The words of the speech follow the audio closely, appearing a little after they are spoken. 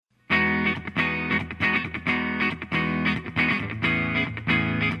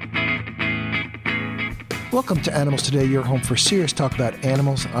Welcome to Animals Today, your home for serious talk about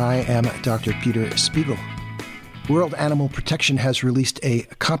animals. I am Dr. Peter Spiegel. World Animal Protection has released a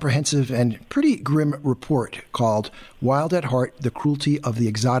comprehensive and pretty grim report called Wild at Heart, The Cruelty of the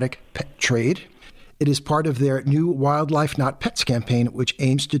Exotic Pet Trade. It is part of their new Wildlife Not Pets campaign, which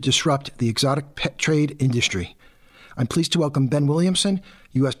aims to disrupt the exotic pet trade industry. I'm pleased to welcome Ben Williamson,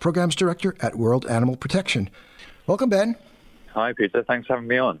 U.S. Programs Director at World Animal Protection. Welcome, Ben. Hi, Peter. Thanks for having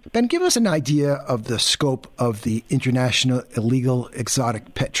me on. Ben, give us an idea of the scope of the international illegal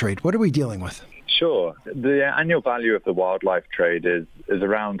exotic pet trade. What are we dealing with? Sure. The annual value of the wildlife trade is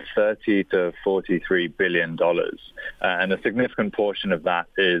around $30 to $43 billion. And a significant portion of that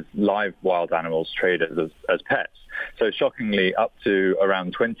is live wild animals traded as pets. So shockingly, up to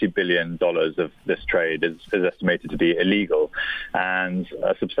around $20 billion of this trade is estimated to be illegal. And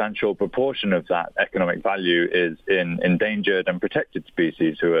a substantial proportion of that economic value is in endangered and protected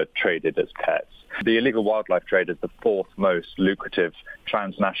species who are traded as pets. The illegal wildlife trade is the fourth most lucrative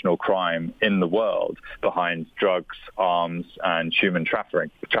transnational crime in the world, behind drugs, arms, and human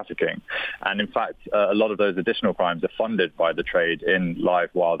trafficking. And in fact, a lot of those additional crimes are funded by the trade in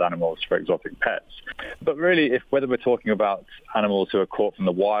live wild animals for exotic pets. But really, whether we're talking about animals who are caught from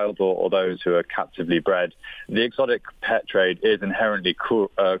the wild or those who are captively bred, the exotic pet trade is inherently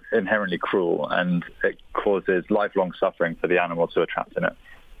cruel, and it causes lifelong suffering for the animals who are trapped in it.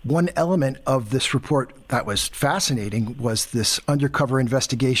 One element of this report that was fascinating was this undercover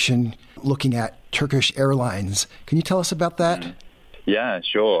investigation looking at Turkish Airlines. Can you tell us about that? Yeah,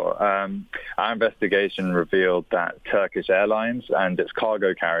 sure. Our investigation revealed that Turkish Airlines and its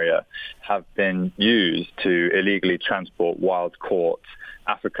cargo carrier have been used to illegally transport wild-caught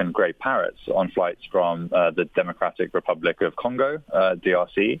African grey parrots on flights from the Democratic Republic of Congo,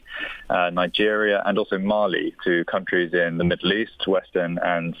 DRC, Nigeria, and also Mali to countries in the Middle East, Western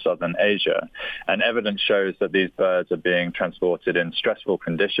and Southern Asia. And evidence shows that these birds are being transported in stressful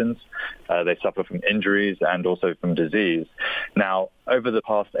conditions. They suffer from injuries and also from disease. Now, over the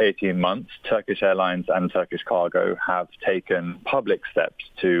past 18 months, Turkish Airlines and Turkish Cargo have taken public steps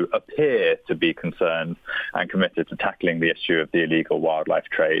to appear to be concerned and committed to tackling the issue of the illegal wildlife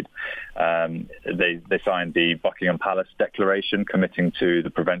trade. They signed the Buckingham Palace Declaration committing to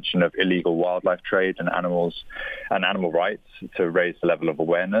the prevention of illegal wildlife trade and animal rights to raise the level of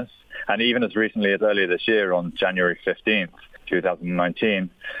awareness. And even as recently as earlier this year, on January 15th, 2019,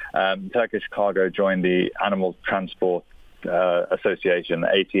 Turkish Cargo joined the Animal Transport Association,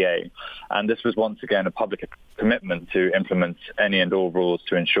 ATA, and this was once again a public commitment to implement any and all rules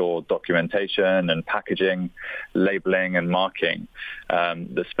to ensure documentation and packaging, labeling and marking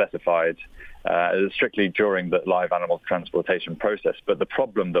that's specified strictly during the live animal transportation process. But the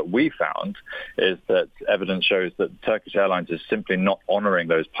problem that we found is that evidence shows that Turkish Airlines is simply not honoring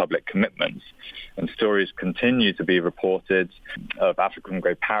those public commitments. And stories continue to be reported of African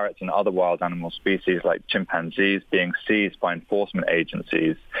grey parrots and other wild animal species like chimpanzees being seized by enforcement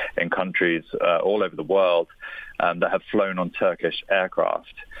agencies in countries all over the world that have flown on Turkish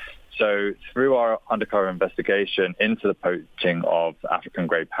aircraft. So through our undercover investigation into the poaching of African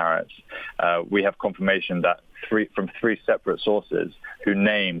grey parrots, we have confirmation that from three separate sources who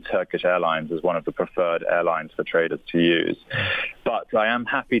name Turkish Airlines as one of the preferred airlines for traders to use. But I am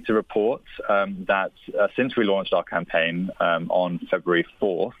happy to report that since we launched our campaign on February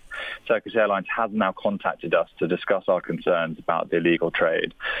 4th, Turkish Airlines has now contacted us to discuss our concerns about the illegal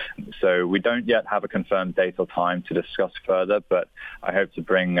trade. So we don't yet have a confirmed date or time to discuss further, but I hope to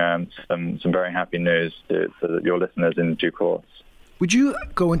bring some very happy news to your listeners in due course. Would you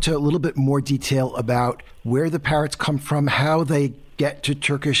go into a little bit more detail about where the parrots come from, how they get to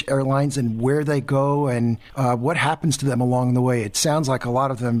Turkish Airlines and where they go, and what happens to them along the way? It sounds like a lot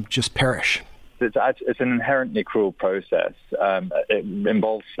of them just perish. It's an inherently cruel process. It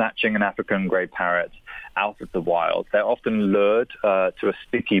involves snatching an African grey parrot out of the wild. They're often lured to a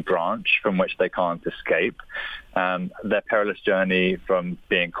sticky branch from which they can't escape. Their perilous journey from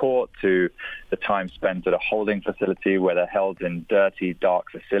being caught to the time spent at a holding facility where they're held in dirty, dark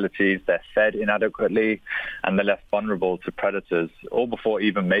facilities, they're fed inadequately, and they're left vulnerable to predators, all before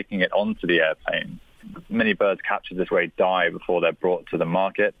even making it onto the airplane. Many birds captured this way die before they're brought to the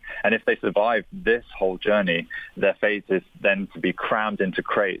market. And if they survive this whole journey, their fate is then to be crammed into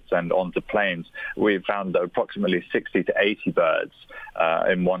crates and onto planes. We've found that approximately 60 to 80 birds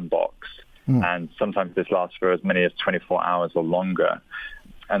in one box. And sometimes this lasts for as many as 24 hours or longer.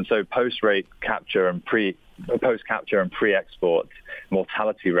 And so post-capture and pre-export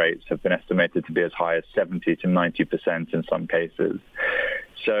mortality rates have been estimated to be as high as 70 to 90% in some cases.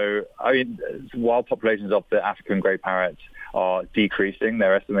 So, wild populations of the African grey parrot are decreasing.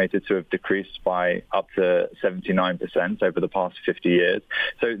 They're estimated to have decreased by up to 79% over the past 50 years.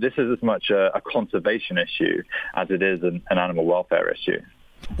 So this is as much a conservation issue as it is an animal welfare issue.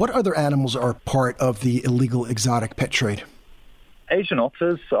 What other animals are part of the illegal exotic pet trade? Asian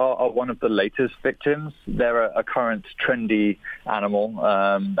otters are one of the latest victims. They're a current trendy animal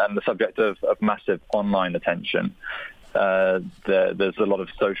and the subject of massive online attention. There's a lot of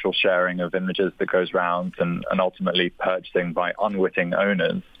social sharing of images that goes around and ultimately purchasing by unwitting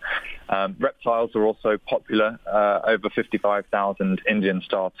owners. Reptiles are also popular. Over 55,000 Indian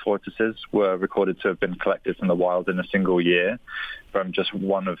star tortoises were recorded to have been collected from the wild in a single year from just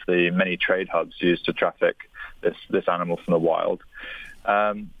one of the many trade hubs used to traffic this animal from the wild.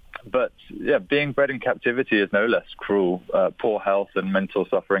 But being bred in captivity is no less cruel. Poor health and mental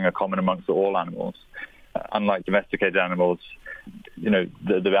suffering are common amongst all animals. Unlike domesticated animals,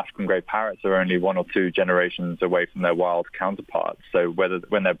 the African grey parrots are only 1 or 2 generations away from their wild counterparts. So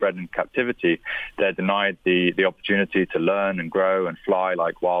when they're bred in captivity, they're denied the opportunity to learn and grow and fly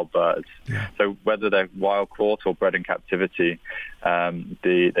like wild birds. Yeah. So whether they're wild caught or bred in captivity,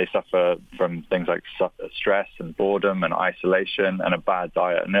 they suffer from things like stress and boredom and isolation and a bad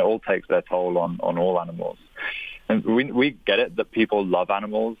diet, and it all takes their toll on all animals. And we get it that people love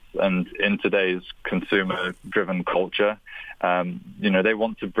animals, and in today's consumer-driven culture, they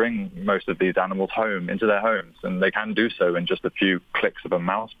want to bring most of these animals home into their homes, and they can do so in just a few clicks of a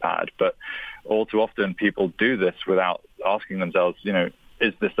mouse pad. But all too often, people do this without asking themselves,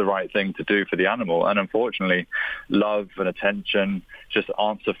 is this the right thing to do for the animal? And unfortunately, love and attention just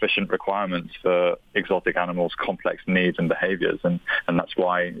aren't sufficient requirements for exotic animals' complex needs and behaviors, and that's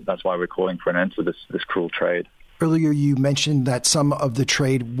why we're calling for an end to this cruel trade. Earlier, you mentioned that some of the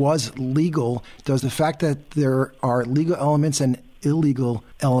trade was legal. Does the fact that there are legal elements and illegal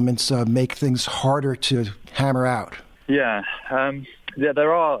elements make things harder to hammer out? Yeah,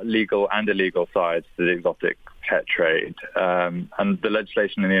 there are legal and illegal sides to the exotic pet trade, and the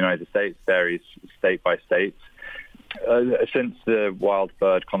legislation in the United States varies state by state. Since the Wild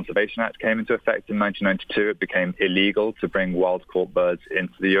Bird Conservation Act came into effect in 1992, it became illegal to bring wild-caught birds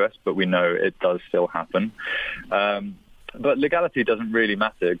into the U.S., but we know it does still happen. But legality doesn't really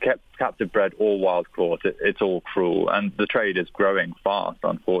matter. Captive bred or wild-caught, it's all cruel, and the trade is growing fast,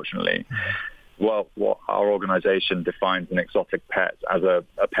 unfortunately. Well, what our organization defines an exotic pet as a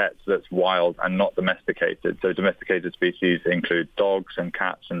pet that's wild and not domesticated. So domesticated species include dogs and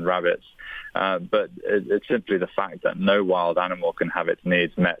cats and rabbits. But it's simply the fact that no wild animal can have its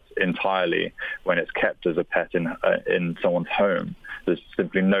needs met entirely when it's kept as a pet in someone's home. There's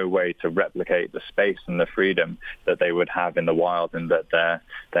simply no way to replicate the space and the freedom that they would have in the wild and that their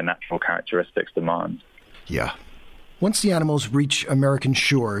natural characteristics demand. Yeah. Once the animals reach American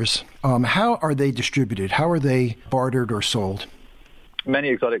shores, how are they distributed? How are they bartered or sold? Many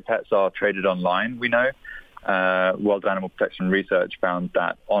exotic pets are traded online, we know. World Animal Protection Research found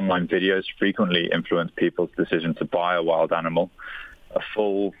that online videos frequently influence people's decision to buy a wild animal. A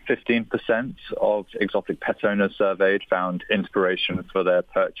full 15% of exotic pet owners surveyed found inspiration for their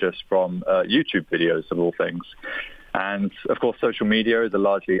purchase from YouTube videos, of all things. And, of course, social media is a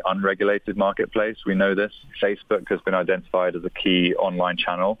largely unregulated marketplace. We know this. Facebook has been identified as a key online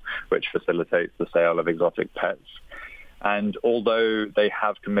channel which facilitates the sale of exotic pets. And although they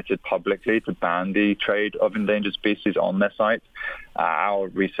have committed publicly to ban the trade of endangered species on their site, our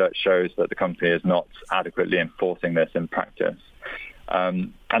research shows that the company is not adequately enforcing this in practice.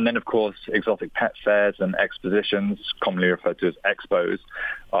 And then, of course, exotic pet fairs and expositions, commonly referred to as expos,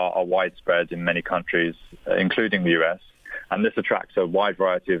 are widespread in many countries, including the US. And this attracts a wide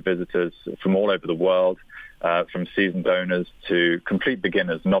variety of visitors from all over the world, from seasoned owners to complete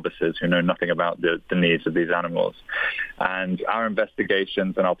beginners, novices who know nothing about the needs of these animals. And our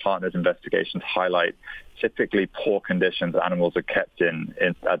investigations and our partners' investigations highlight typically poor conditions animals are kept in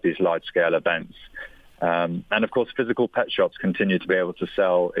at these large-scale events. And, of course, physical pet shops continue to be able to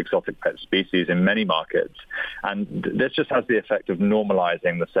sell exotic pet species in many markets. And this just has the effect of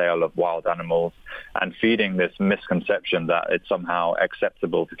normalizing the sale of wild animals and feeding this misconception that it's somehow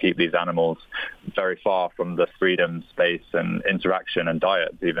acceptable to keep these animals very far from the freedom, space, and interaction and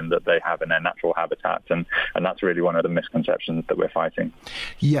diet even that they have in their natural habitat. And that's really one of the misconceptions that we're fighting.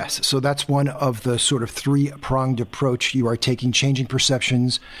 Yes, so that's one of the sort of three-pronged approach you are taking: changing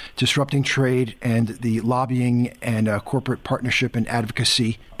perceptions, disrupting trade, and the lobbying and corporate partnership and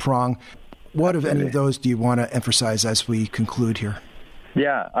advocacy prong. What of any of those do you want to emphasize as we conclude here?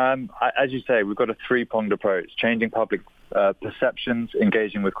 Yeah, as you say, we've got a three-pronged approach: changing public perceptions,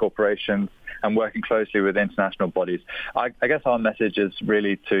 engaging with corporations, and working closely with international bodies. I guess our message is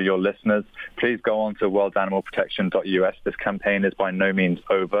really to your listeners, please go on to worldanimalprotection.us. This campaign is by no means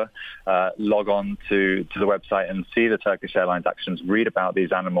over. Log on to the website and see the Turkish Airlines actions. Read about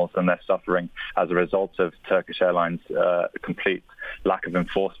these animals and their suffering as a result of Turkish Airlines' complete lack of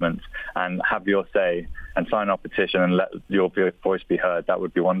enforcement, and have your say and sign our petition and let your voice be heard. That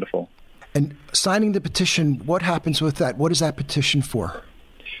would be wonderful. And signing the petition, what happens with that? What is that petition for?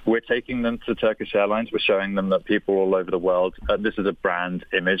 We're taking them to Turkish Airlines. We're showing them that people all over the world, this is a brand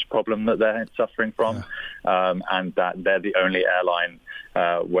image problem that they're suffering from, and that they're the only airline,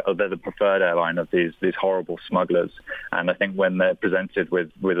 they're the preferred airline of these horrible smugglers. And I think when they're presented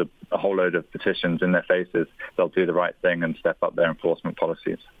with a whole load of petitions in their faces, they'll do the right thing and step up their enforcement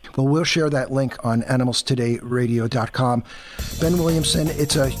policies. Well, we'll share that link on animalstodayradio.com. Ben Williamson,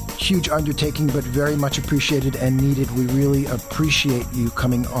 it's a huge undertaking, but very much appreciated and needed. We really appreciate you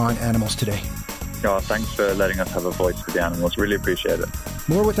coming on Animals Today. Oh, thanks for letting us have a voice for the animals. Really appreciate it.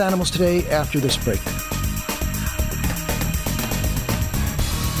 More with Animals Today after this break.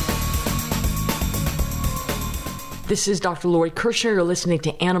 This is Dr. Lori Kirshner. You're listening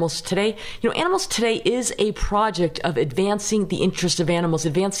to Animals Today. Animals Today is a project of advancing the interest of animals.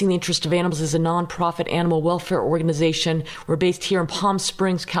 Advancing the Interest of Animals is a nonprofit animal welfare organization. We're based here in Palm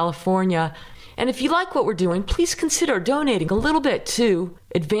Springs, California. And if you like what we're doing, please consider donating a little bit to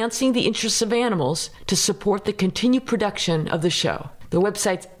Advancing the Interests of Animals to support the continued production of the show. The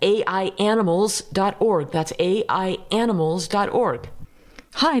website's aianimals.org. That's aianimals.org.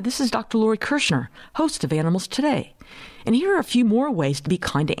 Hi, this is Dr. Lori Kirshner, host of Animals Today. And here are a few more ways to be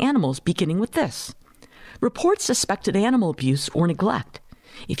kind to animals, beginning with this. Report suspected animal abuse or neglect.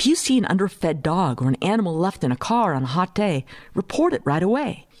 If you see an underfed dog or an animal left in a car on a hot day, report it right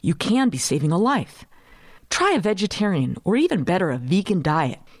away. You can be saving a life. Try a vegetarian or even better, a vegan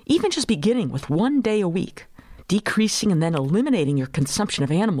diet, even just beginning with 1 day a week. Decreasing and then eliminating your consumption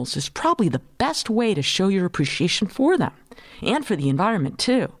of animals is probably the best way to show your appreciation for them and for the environment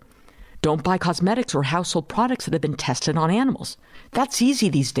too. Don't buy cosmetics or household products that have been tested on animals. That's easy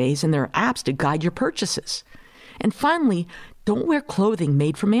these days, and there are apps to guide your purchases. And finally, don't wear clothing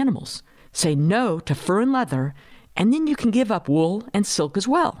made from animals. Say no to fur and leather, and then you can give up wool and silk as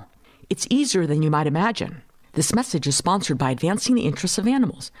well. It's easier than you might imagine. This message is sponsored by Advancing the Interests of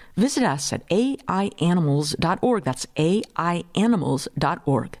Animals. Visit us at aianimals.org. That's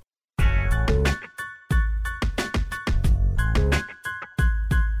aianimals.org.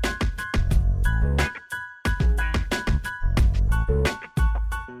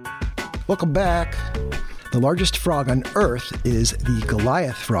 Welcome back. The largest frog on Earth is the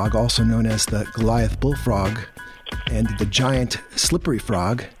Goliath frog, also known as the Goliath bullfrog, and the giant slippery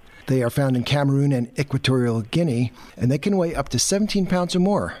frog. They are found in Cameroon and Equatorial Guinea, and they can weigh up to 17 pounds or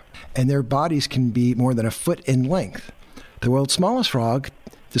more, and their bodies can be more than a foot in length. The world's smallest frog,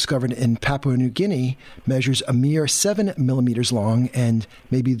 discovered in Papua New Guinea, measures a mere 7 millimeters long and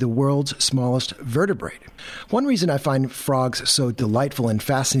may be the world's smallest vertebrate. One reason I find frogs so delightful and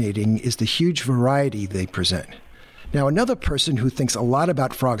fascinating is the huge variety they present. Now, another person who thinks a lot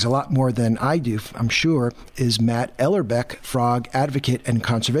about frogs, a lot more than I do, I'm sure, is Matt Ellerbeck, frog advocate and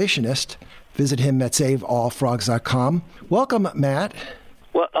conservationist. Visit him at saveallfrogs.com. Welcome, Matt.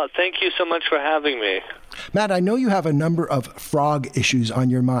 Well, thank you so much for having me. Matt, I know you have a number of frog issues on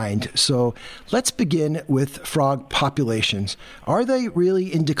your mind, so let's begin with frog populations. Are they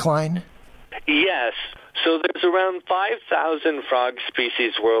really in decline? Yes. So there's around 5,000 frog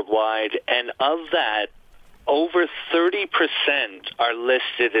species worldwide, and of that, over 30% are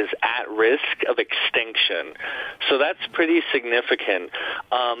listed as at risk of extinction. So that's pretty significant.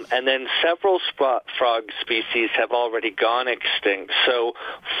 And then several frog species have already gone extinct. So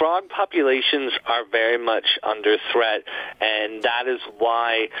frog populations are very much under threat, and that is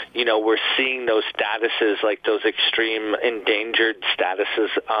why, we're seeing those statuses, like those extreme endangered statuses,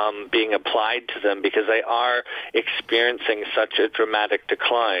 being applied to them, because they are experiencing such a dramatic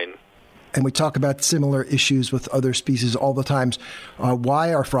decline. And we talk about similar issues with other species all the time.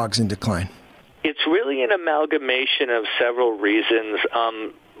 Why are frogs in decline? It's really an amalgamation of several reasons.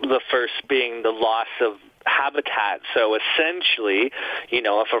 The first being the loss of habitat. So essentially,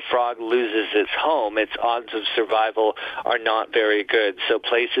 if a frog loses its home, its odds of survival are not very good. So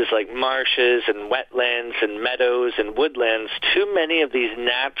places like marshes and wetlands and meadows and woodlands, too many of these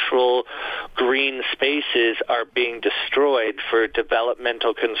natural green spaces are being destroyed for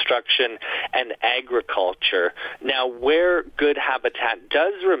developmental construction and agriculture. Now, where good habitat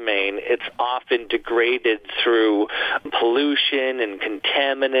does remain, it's often degraded through pollution and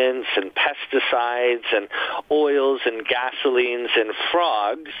contaminants and pesticides and oils and gasolines, and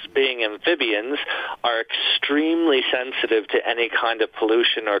frogs, being amphibians, are extremely sensitive to any kind of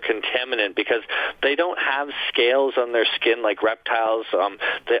pollution or contaminant because they don't have scales on their skin like reptiles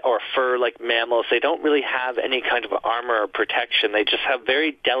or fur like mammals. They don't really have any kind of armor or protection. They just have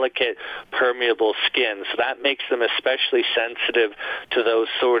very delicate, permeable skin. So that makes them especially sensitive to those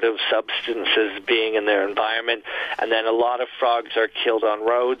sort of substances being in their environment. And then a lot of frogs are killed on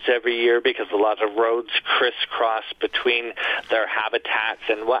roads every year because a lot of roads crisscross between their habitats.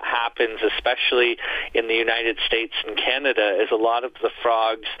 And what happens, especially in the United States and Canada, is a lot of the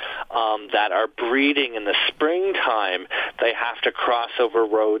frogs that are breeding in the springtime, they have to cross over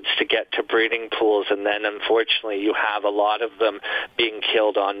roads to get to breeding pools, and then unfortunately you have a lot of them being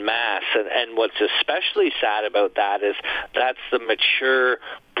killed en masse. And what's especially sad about that is that's the mature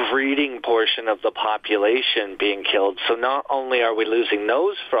breeding portion of the population being killed. So not only are we losing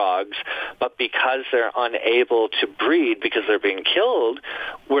those frogs, but because they're unable to breed because they're being killed,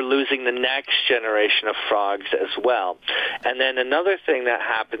 we're losing the next generation of frogs as well. And then another thing that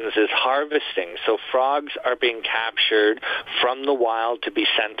happens is harvesting. So frogs are being captured from the wild to be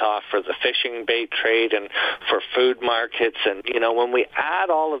sent off for the fishing bait trade and for food markets. And, you know, when we add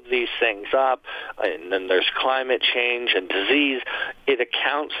all of these things up, and then there's climate change and disease, it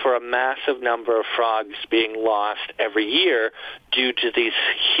accounts for a massive number of frogs being lost every year due to these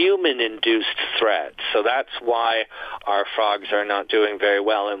human-induced threats. So that's why our frogs are not doing very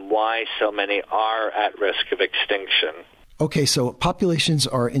well and why so many are at risk of extinction. Okay, so populations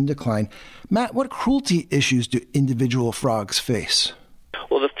are in decline. Matt, what cruelty issues do individual frogs face?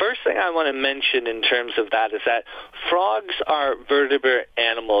 Well, the first thing I want to mention in terms of that is that frogs are vertebrate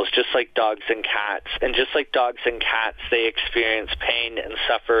animals just like dogs and cats. And just like dogs and cats, they experience pain and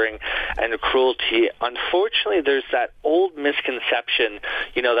suffering and cruelty. Unfortunately, there's that old misconception,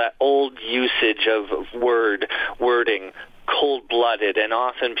 you know, that old usage of wording, cold-blooded, and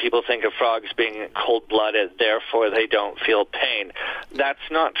often people think of frogs being cold-blooded, therefore they don't feel pain. That's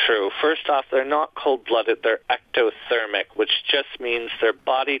not true. First off, they're not cold-blooded, they're ectothermic, which just means their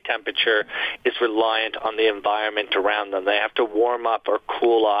body temperature is reliant on the environment around them. They have to warm up or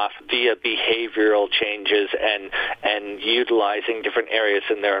cool off via behavioral changes and utilizing different areas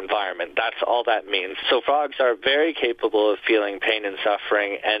in their environment. That's all that means. So frogs are very capable of feeling pain and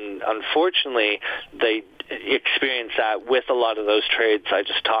suffering, and unfortunately, they experience that with a lot of those trades I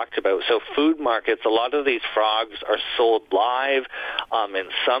just talked about. So food markets, a lot of these frogs are sold live. In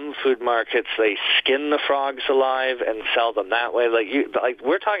some food markets, they skin the frogs alive and sell them that way. Like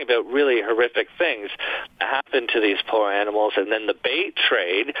we're talking about really horrific things that happen to these poor animals. And then the bait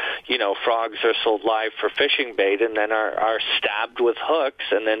trade, you know, frogs are sold live for fishing bait and then are stabbed with hooks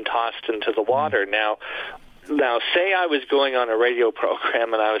and then tossed into the water. Now, say I was going on a radio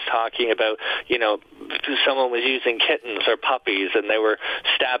program and I was talking about, you know, someone was using kittens or puppies and they were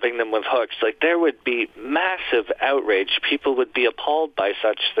stabbing them with hooks. Like, there would be massive outrage. People would be appalled by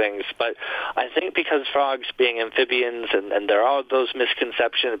such things. But I think because frogs being amphibians and there are those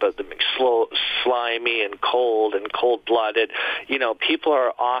misconceptions about them being slimy and cold-blooded, you know, people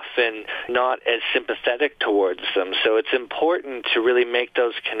are often not as sympathetic towards them. So it's important to really make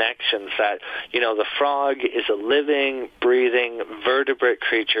those connections that, you know, the frog is a living, breathing, vertebrate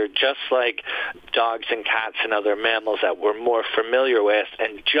creature, just like dogs and cats and other mammals that we're more familiar with.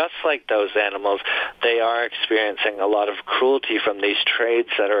 And just like those animals, they are experiencing a lot of cruelty from these trades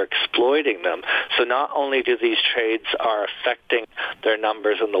that are exploiting them. So not only do these trades are affecting their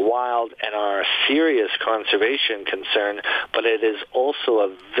numbers in the wild and are a serious conservation concern, but it is also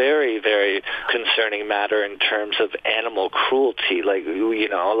a very, very concerning matter in terms of animal cruelty. Like, you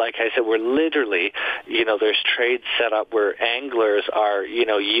know, like I said, we're literally, you know, there's trades set up where anglers are, you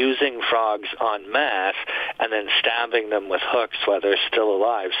know, using frogs en masse and then stabbing them with hooks while they're still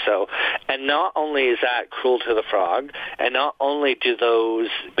alive. So, and not only is that cruel to the frog, and not only do those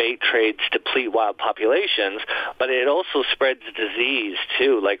bait trades deplete wild populations, but it also spreads disease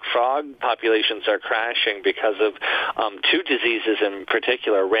too. Like, frog populations are crashing because of two diseases in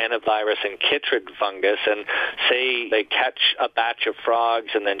particular, ranavirus and chytrid fungus. And say they catch a batch of frogs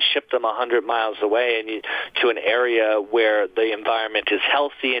and then ship them 100 miles away and to an area where the environment is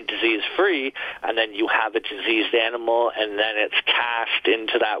healthy and disease-free, and then you have a diseased animal and then it's cast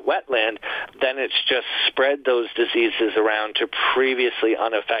into that wetland, then it's just spread those diseases around to previously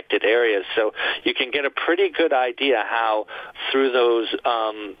unaffected areas. So you can get a pretty good idea how through those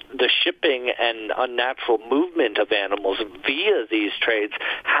the shipping and unnatural movement of animals via these trades,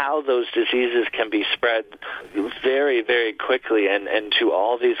 how those diseases can be spread very, very quickly and to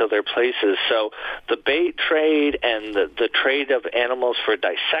all these other places. So the bait bait trade and the trade of animals for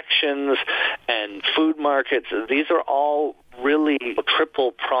dissections and food markets, these are all really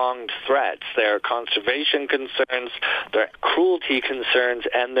triple-pronged threats. There are conservation concerns, there are cruelty concerns,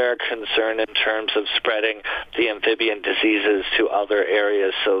 and there are concern in terms of spreading the amphibian diseases to other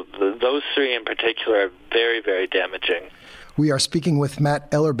areas. So those three in particular are very, very damaging. We are speaking with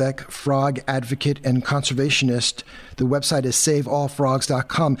Matt Ellerbeck, frog advocate and conservationist. The website is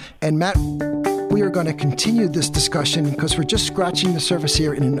saveallfrogs.com. And Matt, we are going to continue this discussion because we're just scratching the surface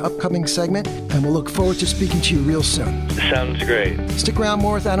here in an upcoming segment, and we'll look forward to speaking to you real soon. Sounds great. Stick around,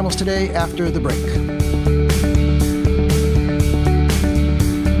 more with Animals Today after the break.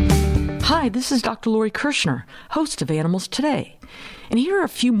 Hi, this is Dr. Lori Kirshner, host of Animals Today. And here are a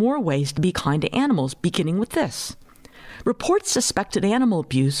few more ways to be kind to animals, beginning with this. Report suspected animal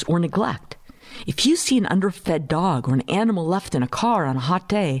abuse or neglect. If you see an underfed dog or an animal left in a car on a hot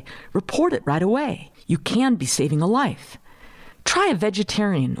day, report it right away. You can be saving a life. Try a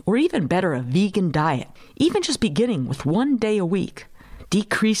vegetarian or even better, a vegan diet, even just beginning with 1 day a week.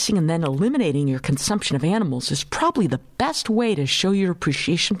 Decreasing and then eliminating your consumption of animals is probably the best way to show your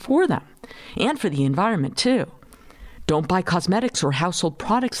appreciation for them and for the environment too. Don't buy cosmetics or household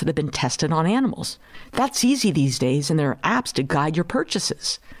products that have been tested on animals. That's easy these days, and there are apps to guide your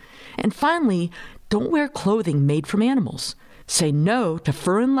purchases. And finally, don't wear clothing made from animals. Say no to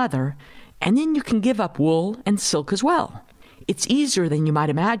fur and leather, and then you can give up wool and silk as well. It's easier than you might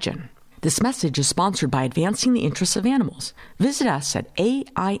imagine. This message is sponsored by Advancing the Interests of Animals. Visit us at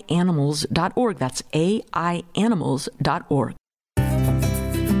aianimals.org. That's aianimals.org.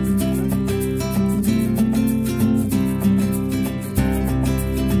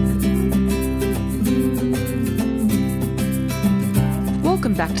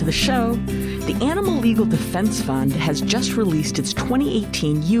 Welcome back to the show. The Animal Legal Defense Fund has just released its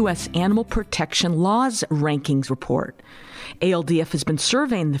 2018 U.S. Animal Protection Laws Rankings Report. ALDF has been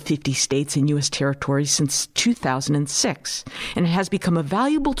surveying the 50 states and U.S. territories since 2006, and it has become a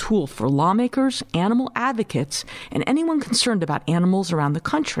valuable tool for lawmakers, animal advocates, and anyone concerned about animals around the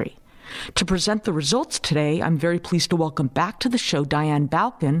country. To present the results today, I'm very pleased to welcome back to the show Diane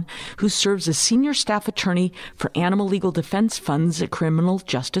Balkin, who serves as Senior Staff Attorney for Animal Legal Defense Fund's Criminal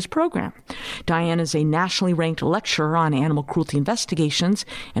Justice Program. Diane is a nationally ranked lecturer on animal cruelty investigations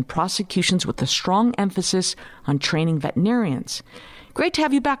and prosecutions with a strong emphasis on training veterinarians. Great to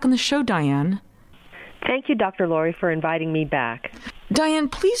have you back on the show, Diane. Thank you, Dr. Lori, for inviting me back. Diane,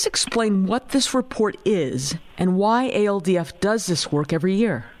 please explain what this report is and why ALDF does this work every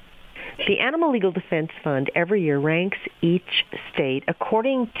year. The Animal Legal Defense Fund every year ranks each state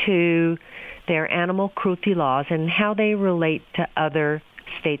according to their animal cruelty laws and how they relate to other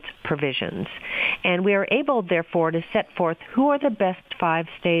states' provisions. And we are able, therefore, to set forth who are the best 5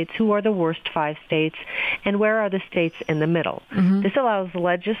 states, who are the worst 5 states, and where are the states in the middle. Mm-hmm. This allows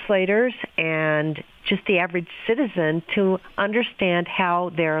legislators and just the average citizen to understand how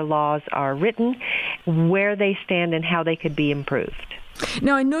their laws are written, where they stand, and how they could be improved.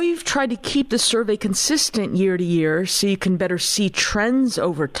 Now, I know you've tried to keep the survey consistent year to year so you can better see trends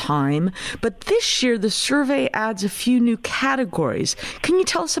over time, but this year the survey adds a few new categories. Can you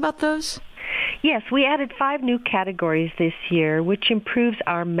tell us about those? Yes, we added 5 new categories this year, which improves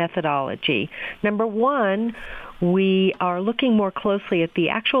our methodology. Number 1, we are looking more closely at the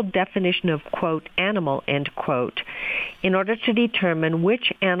actual definition of, quote, animal, end quote, in order to determine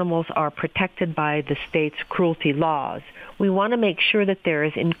which animals are protected by the state's cruelty laws. We want to make sure that there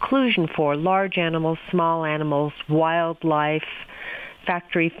is inclusion for large animals, small animals, wildlife,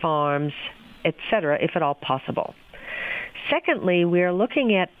 factory farms, etc., if at all possible. Secondly, we are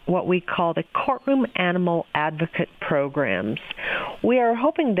looking at what we call the courtroom animal advocate programs. We are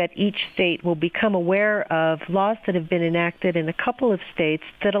hoping that each state will become aware of laws that have been enacted in a couple of states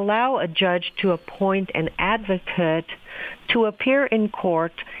that allow a judge to appoint an advocate to appear in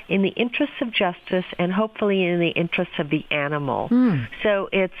court in the interests of justice and hopefully in the interests of the animal. So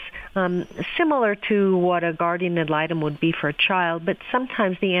it's similar to what a guardian ad litem would be for a child, but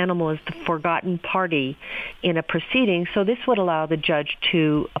sometimes the animal is the forgotten party in a proceeding, so this would allow the judge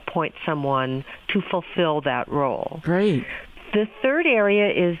to appoint someone to fulfill that role. Great. The third area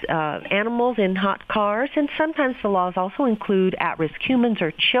is animals in hot cars, and sometimes the laws also include at-risk humans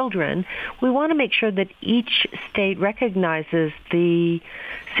or children. We want to make sure that each state recognizes the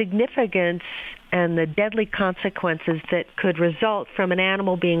significance and the deadly consequences that could result from an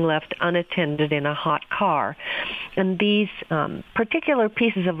animal being left unattended in a hot car. And these particular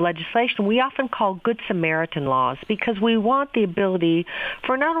pieces of legislation we often call Good Samaritan laws, because we want the ability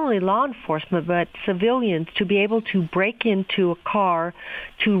for not only law enforcement but civilians to be able to break into a car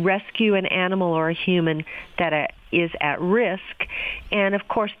to rescue an animal or a human that is at risk. And of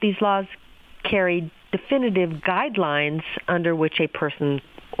course, these laws carry definitive guidelines under which a person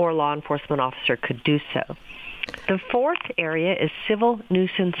or law enforcement officer could do so. The fourth area is civil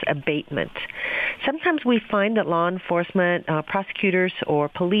nuisance abatement. Sometimes we find that law enforcement, prosecutors, or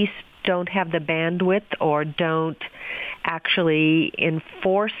police don't have the bandwidth or don't actually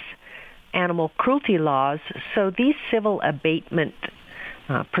enforce animal cruelty laws, so these civil abatement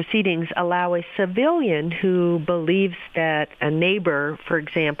proceedings allow a civilian who believes that a neighbor, for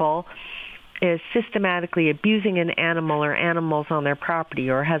example, is systematically abusing an animal or animals on their property,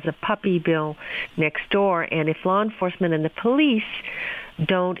 or has a puppy bill next door, and if law enforcement and the police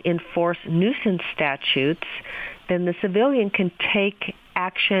don't enforce nuisance statutes, then the civilian can take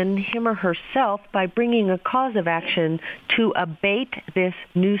action, him or herself, by bringing a cause of action to abate this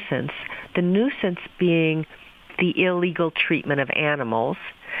nuisance, the nuisance being the illegal treatment of animals.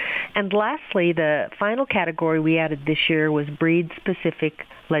 And lastly, the final category we added this year was breed-specific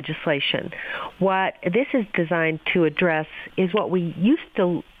legislation. What this is designed to address is what we used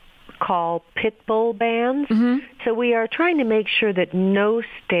to call pit bull bans. Mm-hmm. So we are trying to make sure that no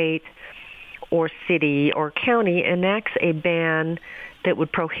state or city or county enacts a ban that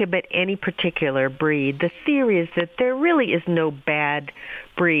would prohibit any particular breed. The theory is that there really is no bad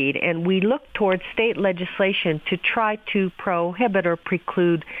breed, and we look towards state legislation to try to prohibit or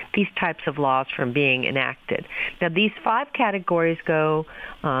preclude these types of laws from being enacted. Now, these 5 categories go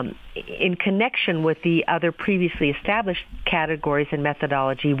in connection with the other previously established categories and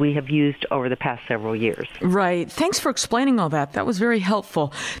methodology we have used over the past several years. Right. Thanks for explaining all that. That was very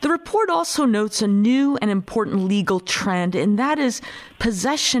helpful. The report also notes a new and important legal trend, and that is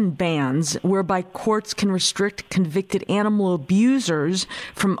possession bans, whereby courts can restrict convicted animal abusers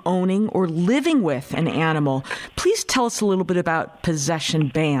from owning or living with an animal. Please tell us a little bit about possession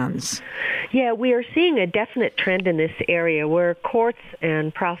bans. Yeah, we are seeing a definite trend in this area where courts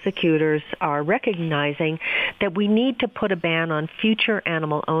and prosecutors are recognizing that we need to put a ban on future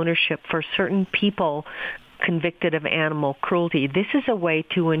animal ownership for certain people convicted of animal cruelty. This is a way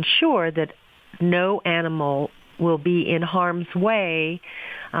to ensure that no animal will be in harm's way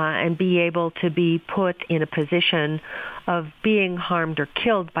and be able to be put in a position of being harmed or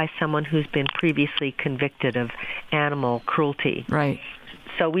killed by someone who's been previously convicted of animal cruelty. Right.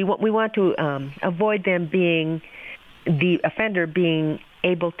 So we want to avoid them being, the offender being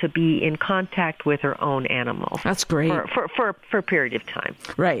able to be in contact with her own animal. That's great. For a period of time.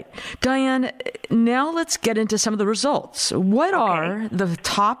 Right. Diane, now let's get into some of the results. What are the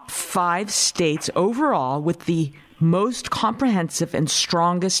top 5 states overall with the most comprehensive and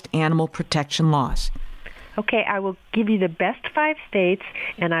strongest animal protection laws? Okay, I will give you the best 5 states,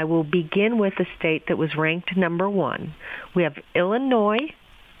 and I will begin with the state that was ranked number 1. We have Illinois,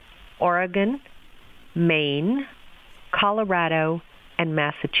 Oregon, Maine, Colorado, and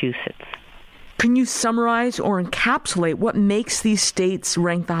Massachusetts. Can you summarize or encapsulate what makes these states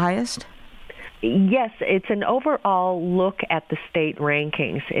rank the highest? Yes, it's an overall look at the state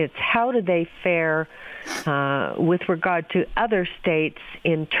rankings. It's how do they fare with regard to other states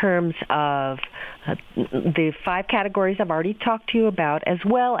in terms of the 5 categories I've already talked to you about, as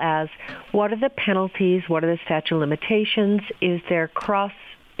well as what are the penalties, what are the statute of limitations, is there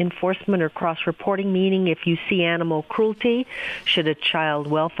cross-enforcement or cross-reporting, meaning if you see animal cruelty, should a child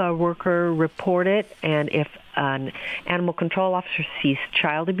welfare worker report it, and if an animal control officer sees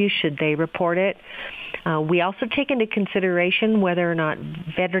child abuse, should they report it? We also take into consideration whether or not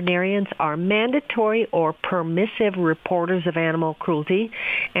veterinarians are mandatory or permissive reporters of animal cruelty,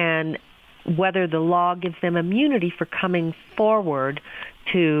 and whether the law gives them immunity for coming forward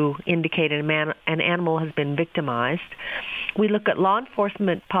to indicate an animal has been victimized. We look at law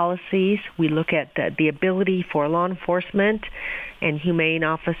enforcement policies. We look at the ability for law enforcement and humane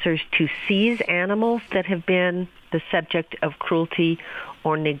officers to seize animals that have been the subject of cruelty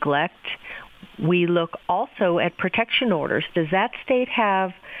or neglect. We look also at protection orders. Does that state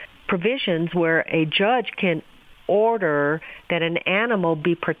have provisions where a judge can order that an animal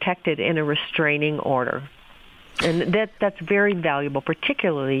be protected in a restraining order? And that's very valuable,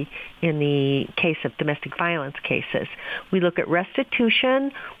 particularly in the case of domestic violence cases. We look at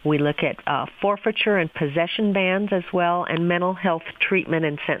restitution, we look at forfeiture and possession bans as well, and mental health treatment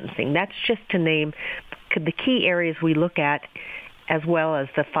and sentencing. That's just to name the key areas we look at as well as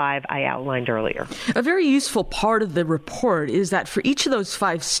the 5 I outlined earlier. A very useful part of the report is that for each of those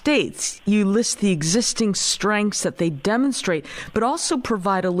 5 states, you list the existing strengths that they demonstrate, but also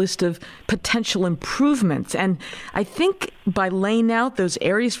provide a list of potential improvements. And I think by laying out those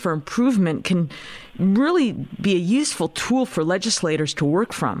areas for improvement can really be a useful tool for legislators to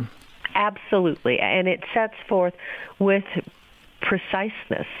work from. Absolutely. And it sets forth with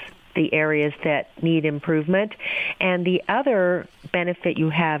preciseness the areas that need improvement. And the other benefit you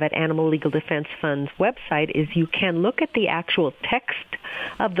have at Animal Legal Defense Fund's website is you can look at the actual text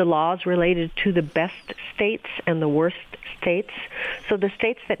of the laws related to the best states and the worst states. So the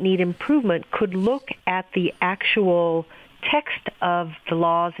states that need improvement could look at the actual text of the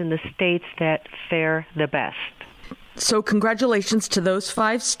laws in the states that fare the best. So congratulations to those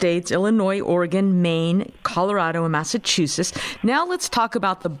 5 states, Illinois, Oregon, Maine, Colorado, and Massachusetts. Now let's talk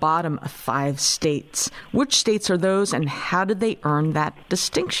about the bottom 5 states. Which states are those, and how did they earn that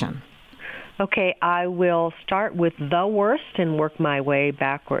distinction? Okay, I will start with the worst and work my way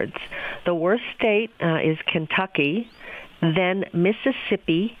backwards. The worst state is Kentucky, then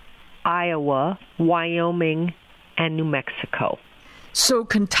Mississippi, Iowa, Wyoming, and New Mexico. So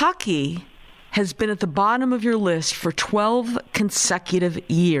Kentucky has been at the bottom of your list for 12 consecutive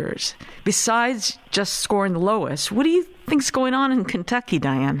years. Besides just scoring the lowest, what do you think's going on in Kentucky,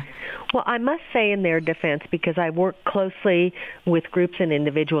 Diane? Well, I must say in their defense, because I work closely with groups and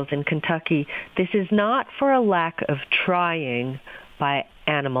individuals in Kentucky, this is not for a lack of trying by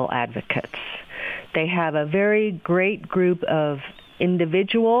animal advocates. They have a very great group of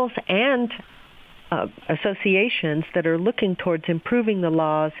individuals and associations that are looking towards improving the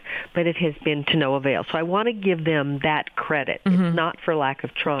laws, but it has been to no avail. So I want to give them that credit. Mm-hmm. It's not for lack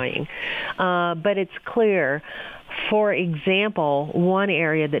of trying. But it's clear, for example, one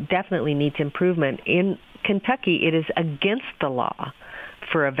area that definitely needs improvement. In Kentucky, it is against the law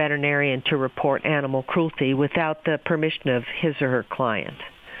for a veterinarian to report animal cruelty without the permission of his or her client.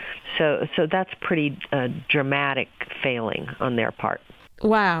 So that's pretty dramatic failing on their part.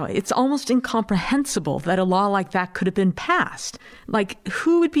 Wow, it's almost incomprehensible that a law like that could have been passed. Like,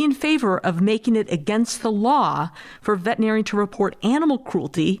 who would be in favor of making it against the law for a veterinarian to report animal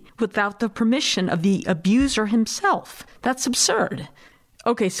cruelty without the permission of the abuser himself? That's absurd.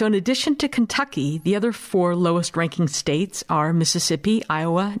 Okay, so in addition to Kentucky, the other 4 lowest-ranking states are Mississippi,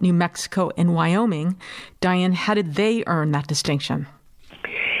 Iowa, New Mexico, and Wyoming. Diane, how did they earn that distinction?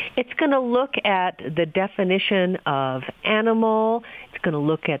 It's going to look at the definition of animal. It's going to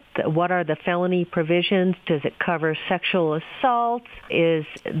look at what are the felony provisions. Does it cover sexual assault? Is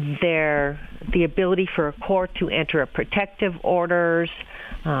there the ability for a court to enter a protective orders?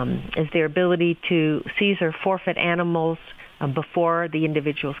 Is there ability to seize or forfeit animals before the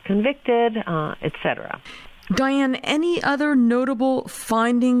individual is convicted, etc.? Diane, any other notable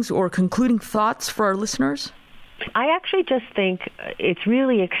findings or concluding thoughts for our listeners? I actually just think it's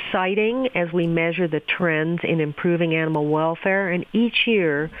really exciting as we measure the trends in improving animal welfare, and each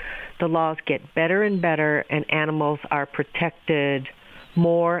year the laws get better and better, and animals are protected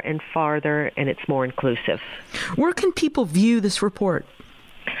more and farther, and it's more inclusive. Where can people view this report?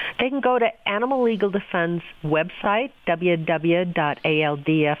 They can go to Animal Legal Defense website, www.aldf.org.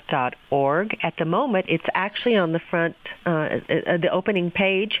 At the moment, it's actually on the front, the opening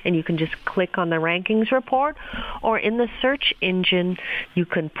page, and you can just click on the rankings report. Or in the search engine, you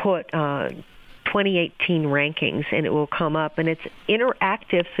can put 2018 rankings, and it will come up. And it's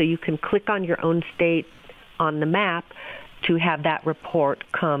interactive, so you can click on your own state on the map to have that report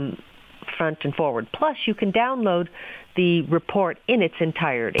come front and forward. Plus, you can download the report in its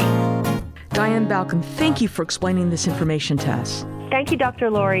entirety. Diane Balcom, thank you for explaining this information to us. Thank you, Dr.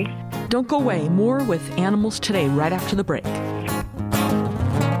 Lori. Don't go away. More with Animals Today right after the break.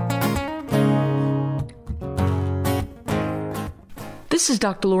 This is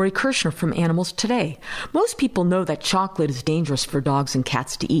Dr. Lori Kirshner from Animals Today. Most people know that chocolate is dangerous for dogs and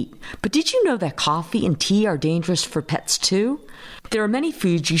cats to eat. But did you know that coffee and tea are dangerous for pets too? There are many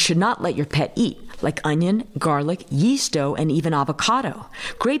foods you should not let your pet eat, like onion, garlic, yeast dough, and even avocado.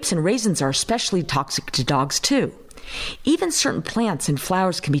 Grapes and raisins are especially toxic to dogs too. Even certain plants and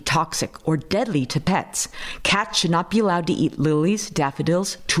flowers can be toxic or deadly to pets. Cats should not be allowed to eat lilies,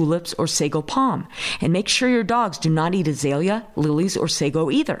 daffodils, tulips, or sago palm. And make sure your dogs do not eat azalea, lilies, or sago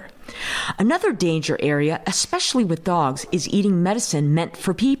either. Another danger area, especially with dogs, is eating medicine meant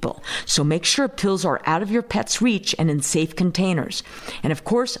for people. So make sure pills are out of your pet's reach and in safe containers. And of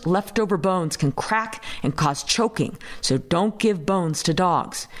course, leftover bones can crack and cause choking. So don't give bones to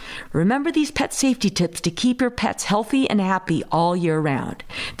dogs. Remember these pet safety tips to keep your pets healthy and happy all year round.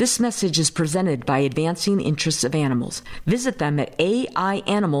 This message is presented by Advancing the Interests of Animals. Visit them at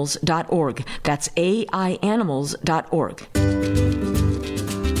aianimals.org. That's aianimals.org.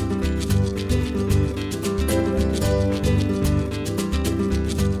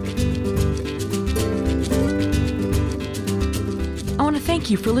 Thank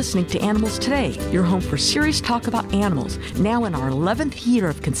you for listening to Animals Today, your home for serious talk about animals, now in our 11th year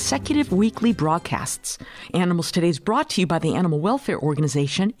of consecutive weekly broadcasts. Animals Today is brought to you by the animal welfare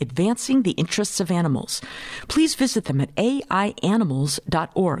organization Advancing the Interests of Animals. Please visit them at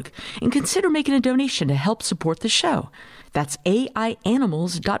aianimals.org and consider making a donation to help support the show. That's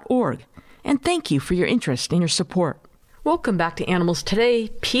aianimals.org. And thank you for your interest and your support. Welcome back to Animals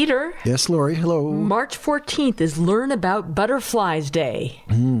Today. Peter. Yes, Lori. Hello. March 14th is Learn About Butterflies Day.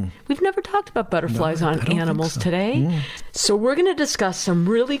 We've never talked about butterflies on Animals Today. So we're going to discuss some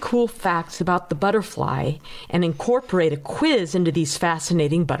really cool facts about the butterfly and incorporate a quiz into these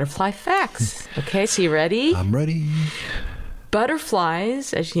fascinating butterfly facts. Okay, so you ready? I'm ready.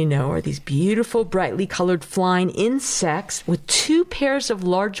 Butterflies, as you know, are these beautiful, brightly colored flying insects with two pairs of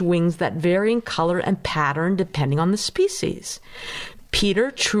large wings that vary in color and pattern depending on the species.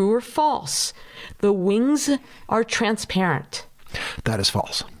 Peter, true or false? The wings are transparent. That is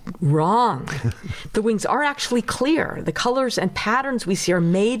false. Wrong. The wings are actually clear. The colors and patterns we see are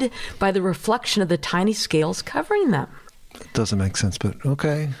made by the reflection of the tiny scales covering them. Doesn't make sense, but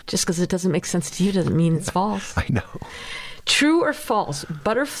okay. Just because it doesn't make sense to you doesn't mean it's false. I know. True or false?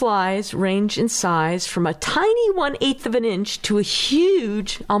 Butterflies range in size from a tiny 1/8 of an inch to a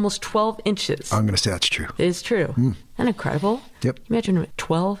huge, almost 12 inches. I'm going to say that's true. It is true. Isn't that incredible? Yep. Imagine a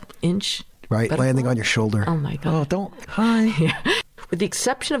 12-inch Right, butterfly. landing on your shoulder. Oh, my God. Oh, don't. Hi. Yeah. With the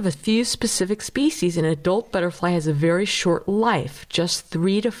exception of a few specific species, an adult butterfly has a very short life, just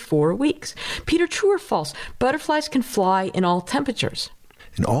 3 to 4 weeks. Peter, true or false? Butterflies can fly in all temperatures.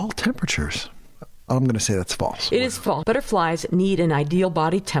 In all temperatures? I'm going to say that's false. It is false. Butterflies need an ideal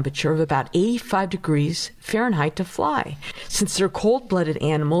body temperature of about 85 degrees Fahrenheit to fly. Since they're cold-blooded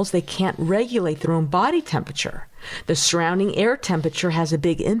animals, they can't regulate their own body temperature. The surrounding air temperature has a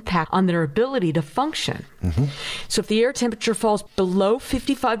big impact on their ability to function. So if the air temperature falls below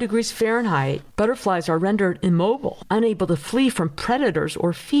 55 degrees Fahrenheit, butterflies are rendered immobile, unable to flee from predators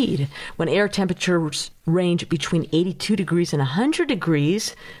or feed. When air temperatures range between 82 degrees and 100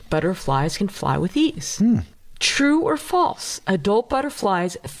 degrees, butterflies can fly with ease. True or false? Adult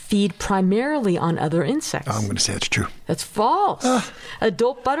butterflies feed primarily on other insects. I'm going to say that's true. That's false.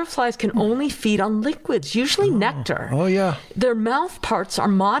 Adult butterflies can only feed on liquids, usually nectar. Oh, yeah. Their mouth parts are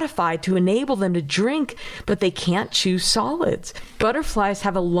modified to enable them to drink, but they can't chew solids. Butterflies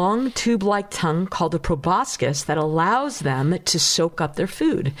have a long tube-like tongue called the proboscis that allows them to soak up their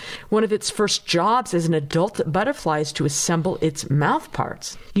food. One of its first jobs as an adult butterfly is to assemble its mouth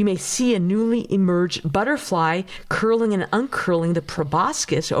parts. You may see a newly emerged butterfly curling and uncurling the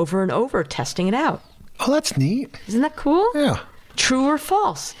proboscis over and over, testing it out. Oh, that's neat. Isn't that cool? Yeah. True or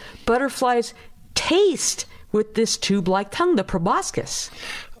false? Butterflies taste with this tube-like tongue, the proboscis.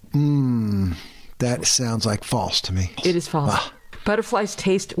 That sounds like false to me. It is false. Butterflies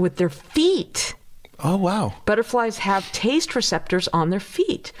taste with their feet. Oh, wow. Butterflies have taste receptors on their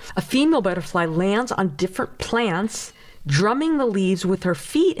feet. A female butterfly lands on different plants, drumming the leaves with her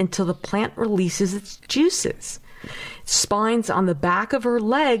feet until the plant releases its juices. Spines on the back of her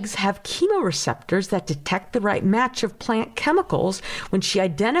legs have chemoreceptors that detect the right match of plant chemicals. When she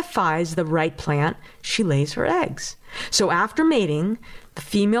identifies the right plant, she lays her eggs. So after mating, the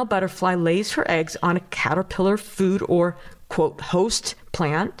female butterfly lays her eggs on a caterpillar food or, quote, host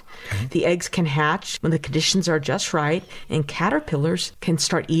plant. The eggs can hatch when the conditions are just right, and caterpillars can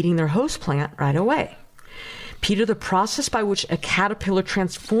start eating their host plant right away. Peter, the process by which a caterpillar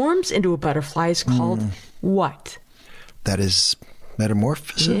transforms into a butterfly is called what? That is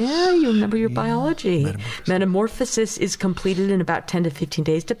metamorphosis. Yeah, you remember your biology. Metamorphosis is completed in about 10 to 15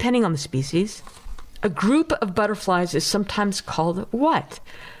 days, depending on the species. A group of butterflies is sometimes called what?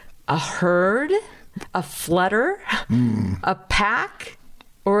 A herd, a flutter, a pack,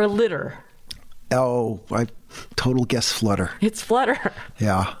 or a litter? Oh, I total guess flutter. It's flutter.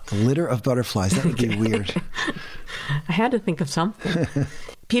 Yeah, a litter of butterflies. That would be weird. I had to think of something.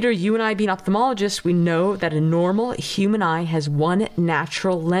 Peter, you and I being ophthalmologists, we know that a normal human eye has one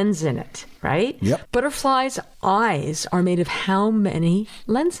natural lens in it, right? Yep. Butterflies' eyes are made of how many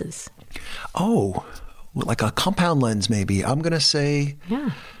lenses? Oh, like a compound lens, maybe. I'm going to say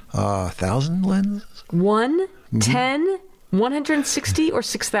 1,000 lenses? 1, 10, 160, or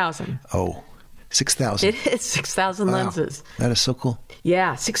 6,000? Oh, 6,000. It is 6,000 lenses. That is so cool.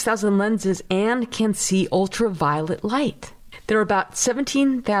 Yeah, 6,000 lenses and can see ultraviolet light. There are about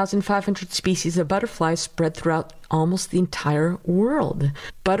 17,500 species of butterflies spread throughout almost the entire world.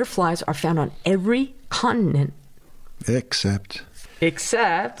 Butterflies are found on every continent. Except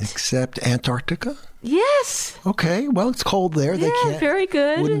Antarctica? Yes. Okay, well, it's cold there. Yeah, they can't. Very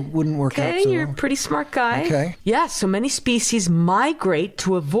good. Wouldn't work out so you're a pretty smart guy. Okay. Yeah, so many species migrate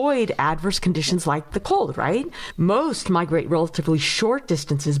to avoid adverse conditions like the cold, right? Most migrate relatively short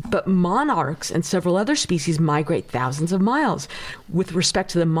distances, but monarchs and several other species migrate thousands of miles. With respect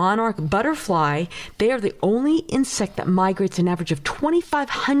to the monarch butterfly, they are the only insect that migrates an average of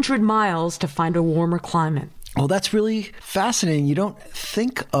 2,500 miles to find a warmer climate. Well, that's really fascinating. You don't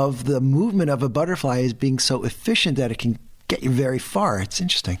think of the movement of a butterfly as being so efficient that it can get you very far. It's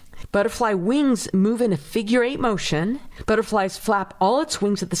interesting. Butterfly wings move in a figure-8 motion. Butterflies flap all its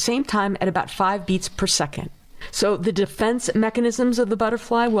wings at the same time at about 5 beats per second. So the defense mechanisms of the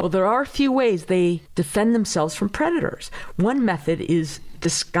butterfly, well, there are a few ways they defend themselves from predators. One method is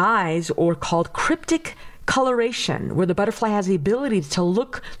disguise, or called cryptic coloration, where the butterfly has the ability to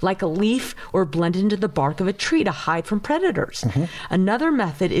look like a leaf or blend into the bark of a tree to hide from predators. Mm-hmm. Another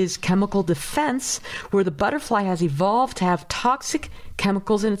method is chemical defense, where the butterfly has evolved to have toxic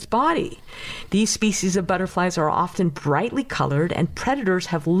chemicals in its body. These species of butterflies are often brightly colored, and predators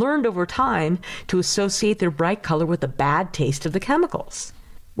have learned over time to associate their bright color with the bad taste of the chemicals.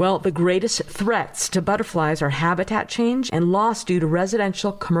 Well, the greatest threats to butterflies are habitat change and loss due to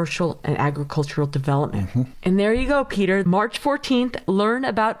residential, commercial, and agricultural development. Mm-hmm. And there you go, Peter. March 14th, learn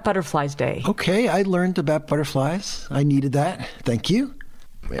about Butterflies Day. Okay, I learned about butterflies. I needed that. Thank you.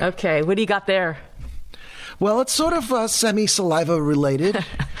 Okay, what do you got there? Well, it's sort of semi-saliva related.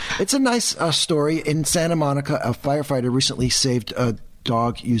 It's a nice story. In Santa Monica, a firefighter recently saved a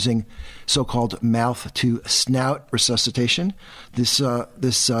dog using so-called mouth-to-snout resuscitation. This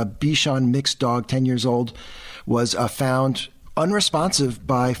Bichon mixed dog, 10 years old, was found unresponsive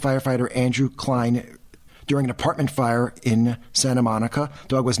by firefighter Andrew Klein during an apartment fire in Santa Monica.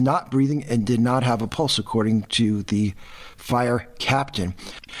 The dog was not breathing and did not have a pulse, according to the fire captain.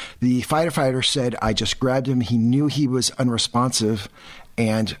 The firefighter said, "I just grabbed him. He knew he was unresponsive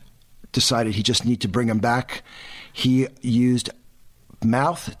and decided he just needed to bring him back." He used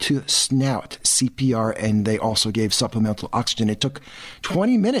mouth to snout, CPR, and they also gave supplemental oxygen. It took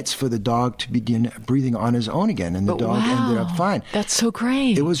 20 minutes for the dog to begin breathing on his own again, and the dog ended up fine. That's so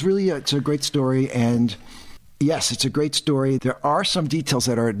great. It was really it's a great story, and yes, it's a great story. There are some details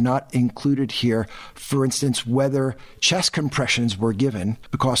that are not included here. For instance, whether chest compressions were given,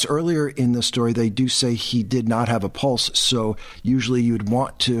 because earlier in the story they do say he did not have a pulse, so usually you would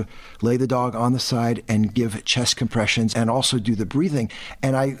want to lay the dog on the side and give chest compressions and also do the breathing.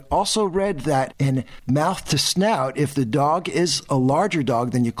 And I also read that in mouth to snout, if the dog is a larger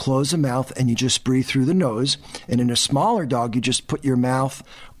dog, then you close the mouth and you just breathe through the nose. And in a smaller dog, you just put your mouth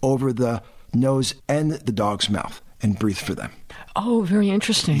over the nose and the dog's mouth and breathe for them. Oh, very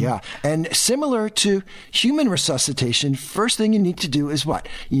interesting. Yeah. And similar to human resuscitation, first thing you need to do is what?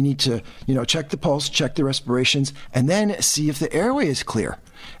 You need to, check the pulse, check the respirations, and then see if the airway is clear.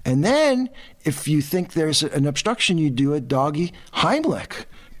 And then if you think there's an obstruction, you do a doggy Heimlich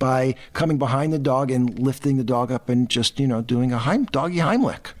by coming behind the dog and lifting the dog up and just, doing a doggy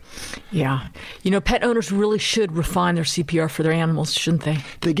Heimlich. Yeah. Pet owners really should refine their CPR for their animals, shouldn't they?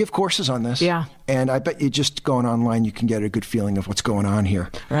 They give courses on this. Yeah. And I bet you just going online, you can get a good feeling of what's going on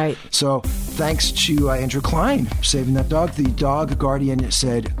here. Right. So thanks to Andrew Klein for saving that dog. The dog guardian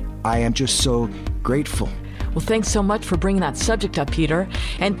said, "I am just so grateful." Well, thanks so much for bringing that subject up, Peter.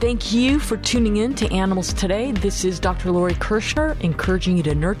 And thank you for tuning in to Animals Today. This is Dr. Lori Kirshner, encouraging you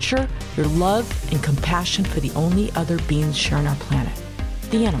to nurture your love and compassion for the only other beings sharing our planet,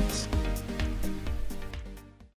 the animals.